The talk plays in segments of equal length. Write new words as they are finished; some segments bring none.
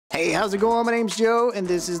Hey, how's it going? My name's Joe, and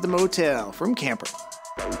this is the Motel from Camper.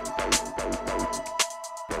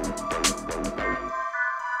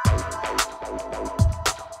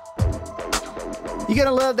 You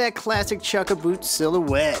gotta love that classic chukka boot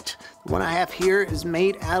silhouette. The one I have here is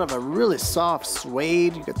made out of a really soft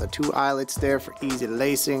suede. You got the two eyelets there for easy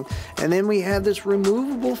lacing. And then we have this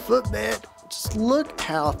removable footbed. Just look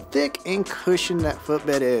how thick and cushioned that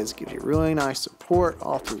footbed is. Gives you really nice support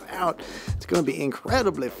all throughout. It's gonna be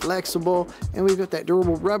incredibly flexible. And we've got that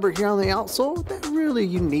durable rubber here on the outsole with that really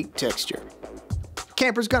unique texture.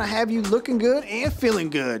 Camper's gonna have you looking good and feeling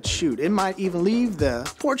good. Shoot, it might even leave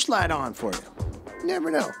the porch light on for you.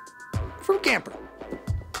 Never know. From Camper.